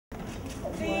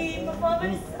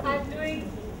performance I'm doing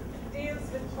deals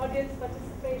with audience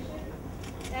participation,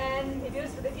 and it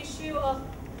deals with the issue of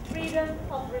freedom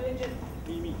of religion.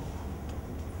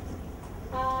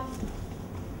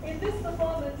 In this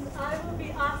performance, I will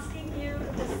be asking you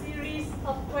a series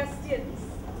of questions,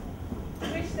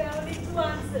 which there are only two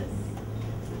answers,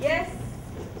 yes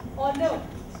or no.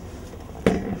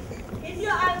 If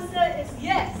your answer is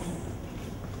yes,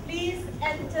 please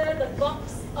enter the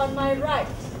box on my right.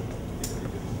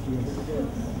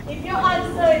 If your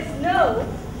answer is no,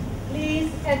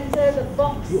 please enter the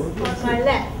box on my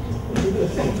left.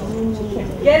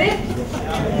 Get it?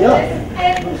 There's an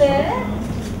N there,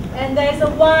 and there's a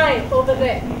Y over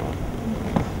there.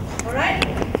 Alright?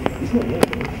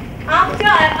 After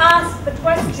I ask the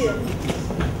question,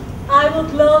 I will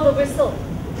blow the whistle.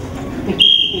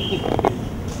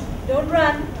 Don't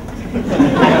run.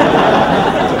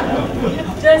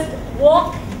 Just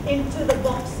walk into the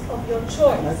box of your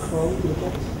choice.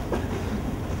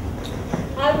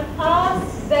 I would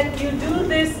ask that you do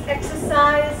this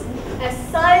exercise as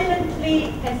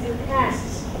silently as you can,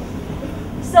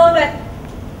 so that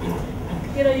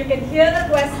you can hear the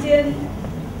question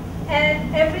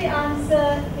and every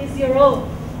answer is your own.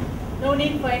 No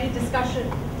need for any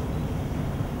discussion.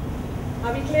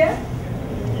 Are we clear?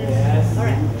 Yes. All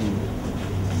right.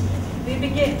 We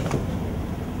begin.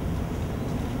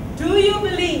 Do you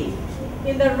believe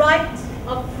in the right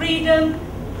of freedom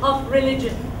of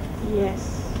religion? Yes.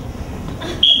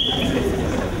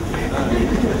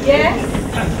 Yes?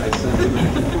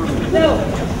 No.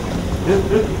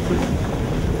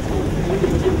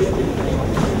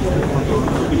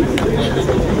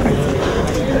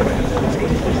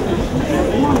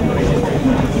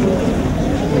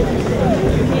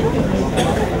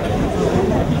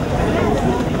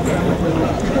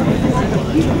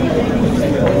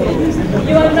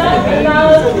 You are not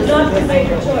allowed not to make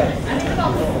a choice.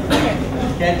 Okay.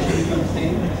 Can't choose to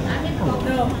abstain?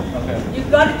 No. Okay.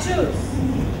 You've got to choose.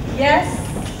 Yes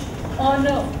or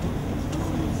no.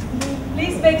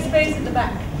 Please make space in the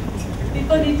back.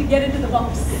 People need to get into the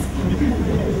box.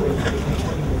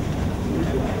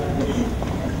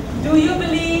 Do you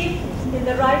believe in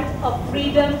the right of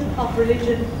freedom of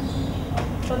religion?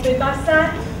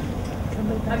 Pembebasan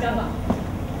agama.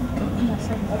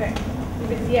 Okay.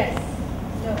 If it's yes.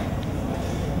 No.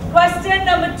 Question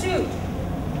number 2.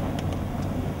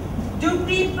 Do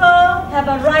people have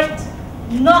a right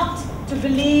not to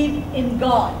believe in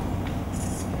God?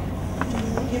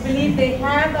 You believe they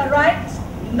have a right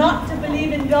not to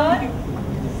believe in God?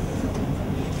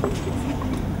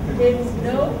 It's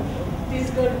no. Please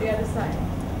go to the other side.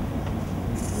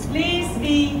 Please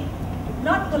be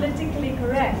not politically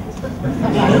correct,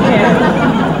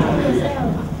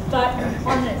 but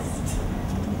honest.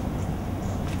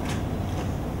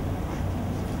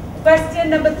 Question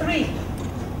number 3.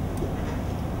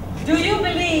 Do you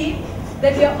believe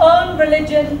that your own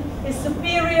religion is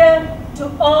superior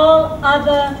to all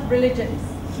other religions?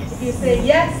 Yes. If you say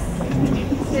yes,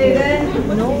 say then.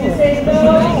 No. If you say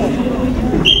no,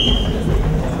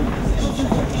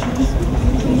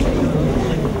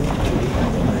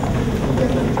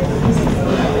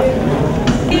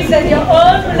 believe that your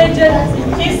own religion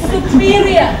is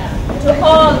superior to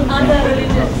all other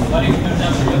religions.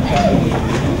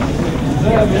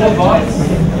 Middle box.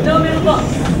 No middle box.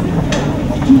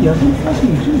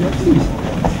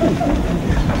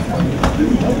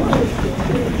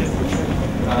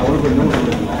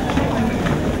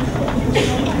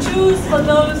 Choose for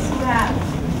those who have.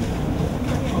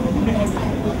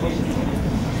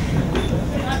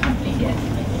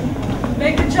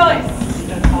 Make a choice.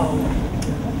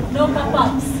 No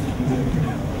pop-ups.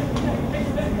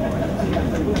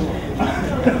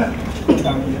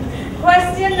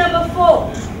 Question number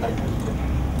 4.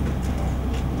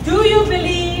 Do you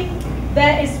believe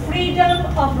there is freedom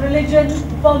of religion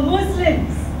for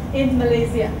Muslims in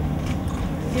Malaysia?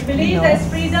 You believe there's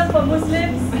freedom for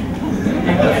Muslims?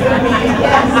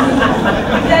 Yes.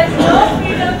 There's no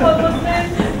freedom for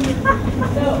Muslims?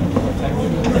 No.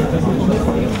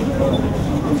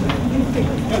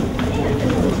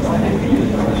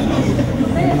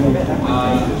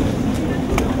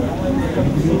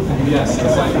 Yes,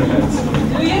 it's like your heads.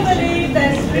 Do you believe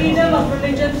there's freedom of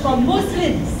religion for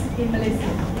Muslims in Malaysia?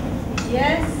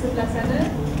 Yes, sebelah sana.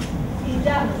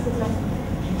 Tidak, sebelah sana.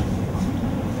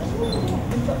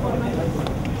 Untuk orang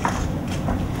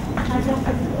ada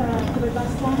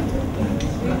kebebasan.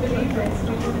 Do you believe there's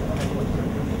freedom of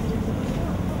religion?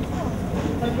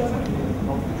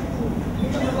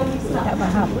 Tak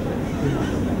faham.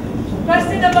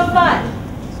 Question number 5.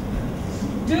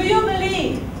 Do you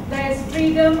believe there is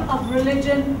freedom of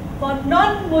religion for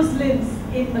non-Muslims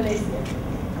in Malaysia?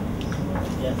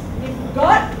 Yes. If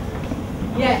God,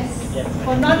 yes. Yes.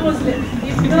 For non-Muslims.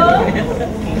 If no,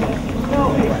 no.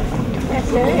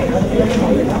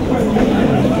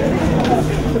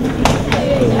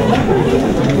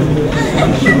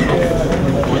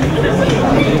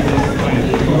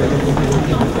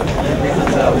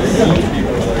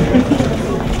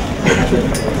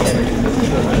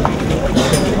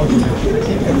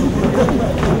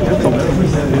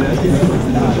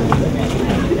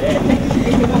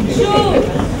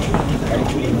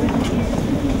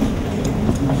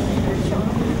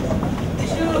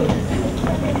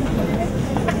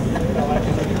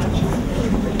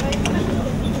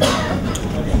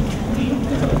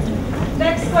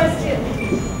 Next question.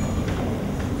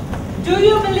 Do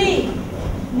you believe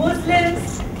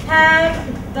Muslims have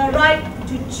the right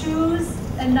to choose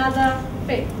another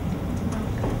faith?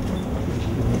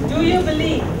 Do you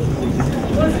believe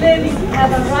Muslims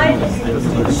have a right to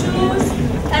choose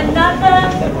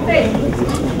another faith?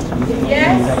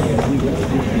 Yes?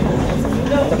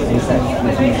 No. In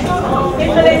Malaysia? In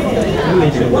Malaysia.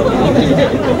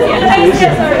 In Malaysia,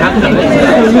 sorry.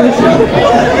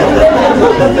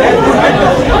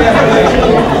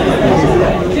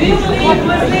 Do you believe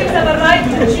Muslims have a right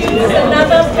to choose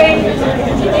another faith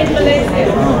in Malaysia?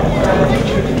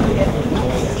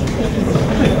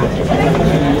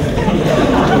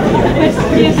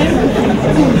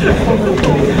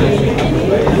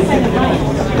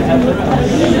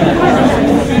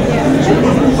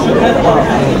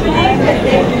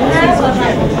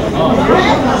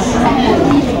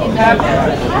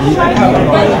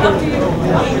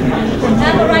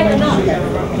 Have a right or not?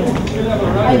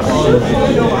 I should. Do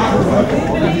you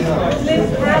believe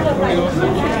Muslims have a right?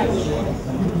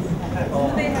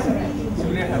 Do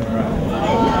they have a right?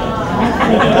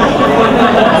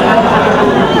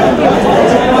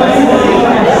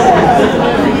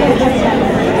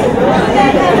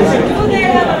 Do they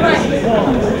have a right?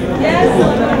 Yes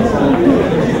or no?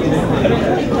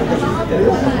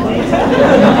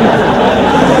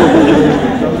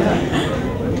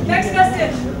 Next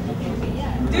question.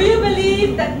 Do you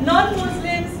believe that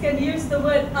non-Muslims can use the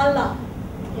word Allah?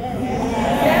 Yes.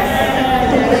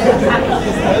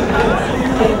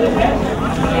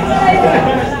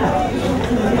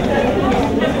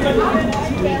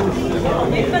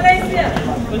 In Malaysia.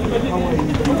 Do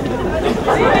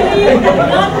you believe that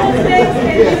non-Muslims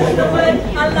can use the word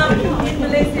Allah in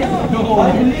Malaysia?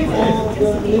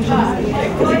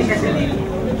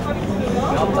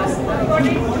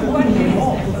 According to what is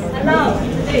allowed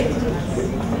today?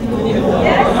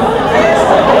 Yes?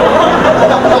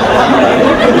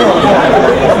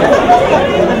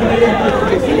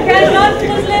 Can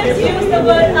non-Muslims use the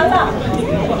word Allah?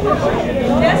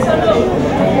 Yes or no?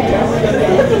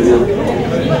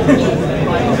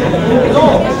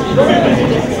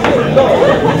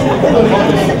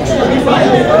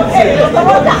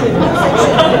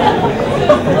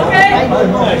 Okay.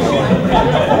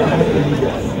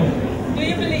 Do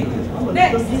you believe?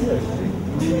 Next.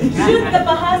 Should the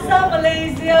Bahasa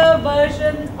Malaysia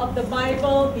version of the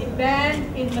Bible be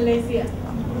banned in Malaysia?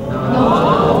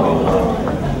 No.